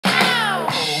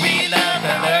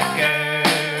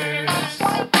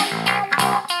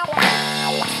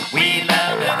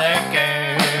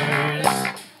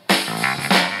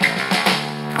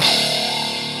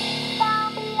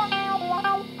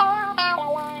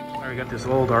I got this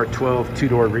old R12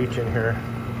 two-door reach in here.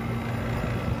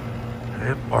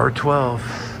 Yep, R12.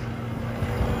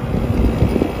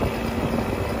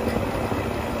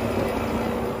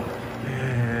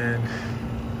 And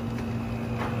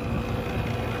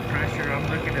pressure, I'm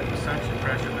looking at the suction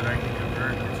pressure that I can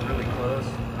convert. It's really close.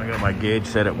 I got my gauge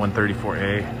set at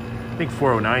 134A. I think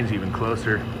 409 is even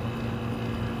closer.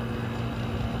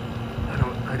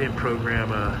 I didn't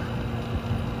program a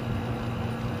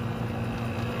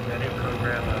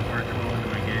virtual into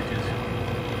my gauges.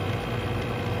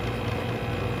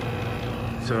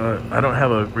 So I don't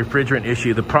have a refrigerant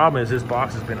issue. The problem is this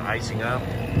box has been icing up.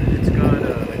 It's got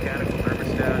a mechanical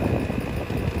thermostat.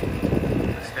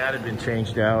 The stat had been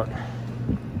changed out.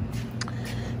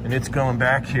 And it's going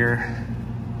back here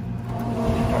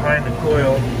behind the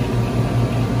coil.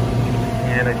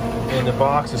 And the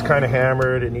box is kind of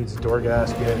hammered. It needs a door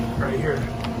gasket right here.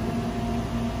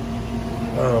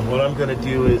 What I'm gonna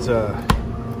do is,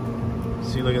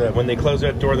 see, look at that. When they close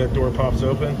that door pops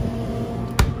open.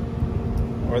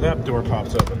 Or that door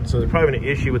pops open. So there's probably an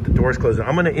issue with the doors closing.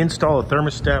 I'm gonna install a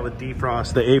thermostat with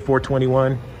defrost, the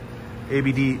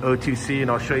A421ABD-02, and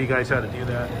I'll show you guys how to do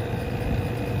that.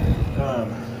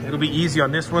 It'll be easy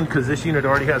on this one because this unit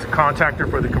already has a contactor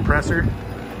for the compressor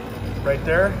right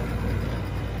there.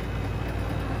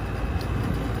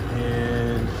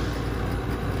 And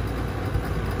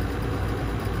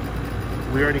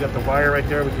we already got the wire right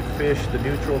there. We can fish the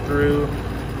neutral through.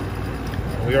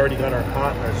 And we already got our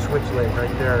hot and our switch leg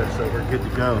right there, so we're good to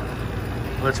go.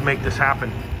 Let's make this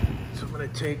happen. So I'm gonna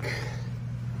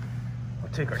I'll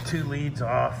take our two leads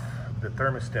off the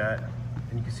thermostat,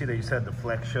 and you can see they just had the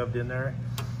flex shoved in there.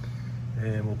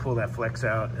 And we'll pull that flex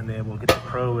out, and then we'll get the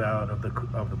probe out of the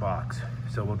box.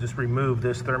 So we'll just remove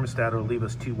this thermostat. It'll leave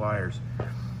us two wires.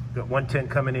 We've got 110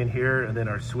 coming in here, and then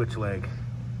our switch leg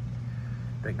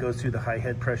that goes through the high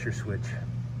head pressure switch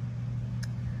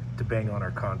to bang on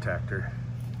our contactor.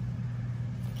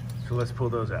 So let's pull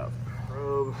those out.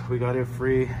 Probe, we got it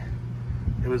free.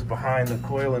 It was behind the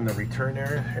coil in the return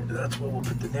area. That's where we'll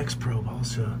put the next probe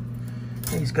also.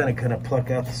 He's gonna kind of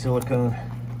pluck out the silicone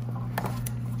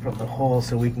from the hole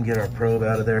so we can get our probe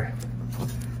out of there.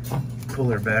 Pull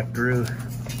her back through.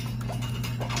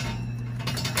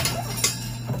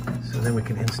 So then we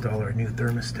can install our new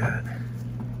thermostat.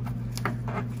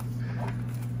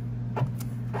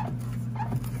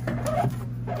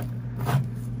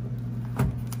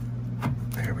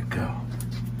 There we go.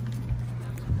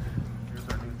 Here's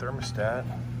our new thermostat.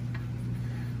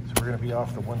 So we're gonna be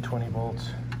off the 120 volts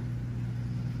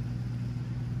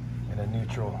in a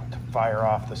neutral to fire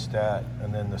off the stat,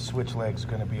 and then the switch leg's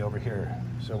gonna be over here.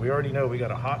 So we already know we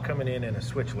got a hot coming in and a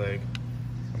switch leg.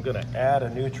 I'm gonna add a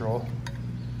neutral,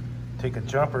 take a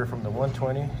jumper from the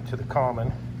 120 to the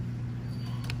common.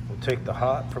 We'll take the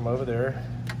hot from over there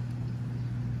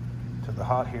to the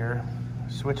hot here,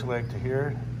 switch leg to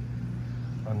here,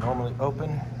 on normally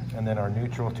open, and then our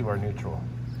neutral to our neutral.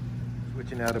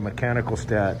 Switching out a mechanical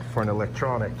stat for an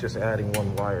electronic, just adding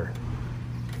one wire.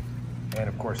 And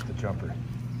of course the jumper.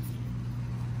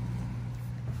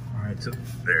 All right, so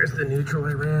there's the neutral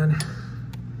I ran.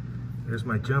 There's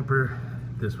my jumper.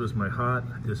 This was my hot.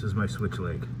 This is my switch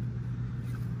leg.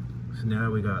 So now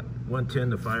we got 110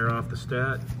 to fire off the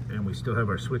stat, and we still have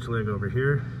our switch leg over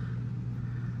here,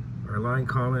 our line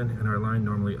common, and our line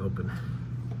normally open.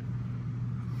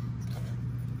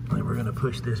 And we're gonna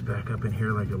push this back up in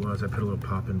here like it was. I put a little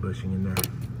pop-in bushing in there.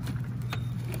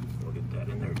 We'll get that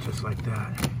in there just like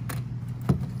that.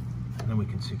 And then we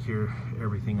can secure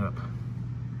everything up.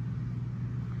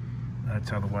 That's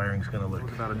how the wiring's gonna look.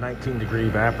 About a 19-degree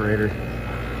evaporator,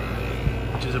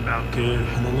 which is about good.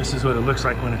 And then this is what it looks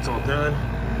like when it's all done.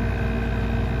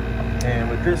 And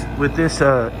with this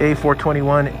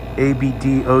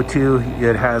A421ABD-02,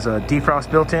 it has a defrost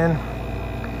built in.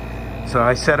 So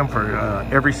I set them for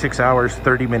every 6 hours,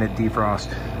 30-minute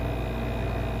defrost.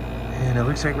 And it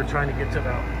looks like we're trying to get to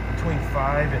about between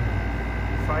 5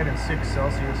 and 6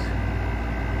 Celsius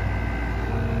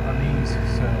on these.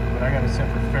 So, but I got it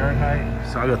set for Fahrenheit.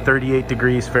 So I got 38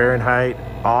 degrees Fahrenheit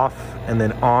off, and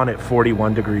then on at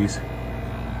 41 degrees.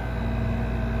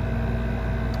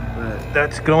 But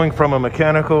that's going from a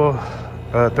mechanical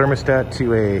thermostat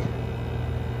to a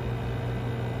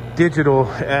digital,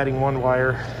 adding one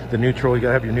wire. The neutral, you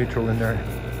gotta have your neutral in there.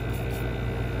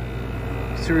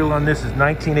 Serial on this is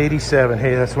 1987.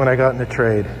 Hey, that's when I got in the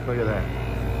trade. Look at that.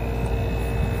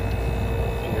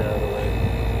 Get out of the way.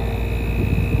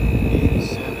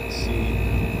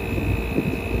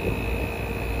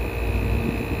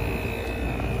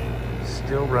 87C.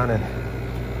 Still running.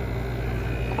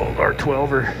 Old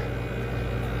R12er.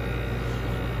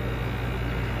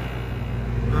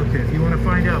 Okay, if you want to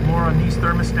find out more on these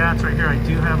thermostats right here, I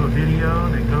do have a video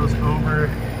that goes over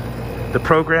the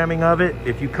programming of it.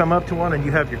 If you come up to one and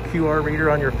you have your QR reader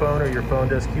on your phone, or your phone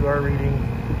does QR reading,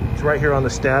 it's right here on the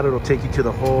stat. It'll take you to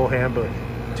the whole handbook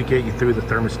to get you through the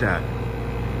thermostat.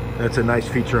 That's a nice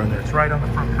feature on there. It's right on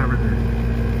the front cover there.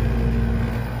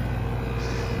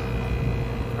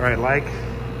 All right, like,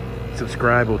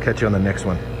 subscribe. We'll catch you on the next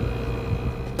one.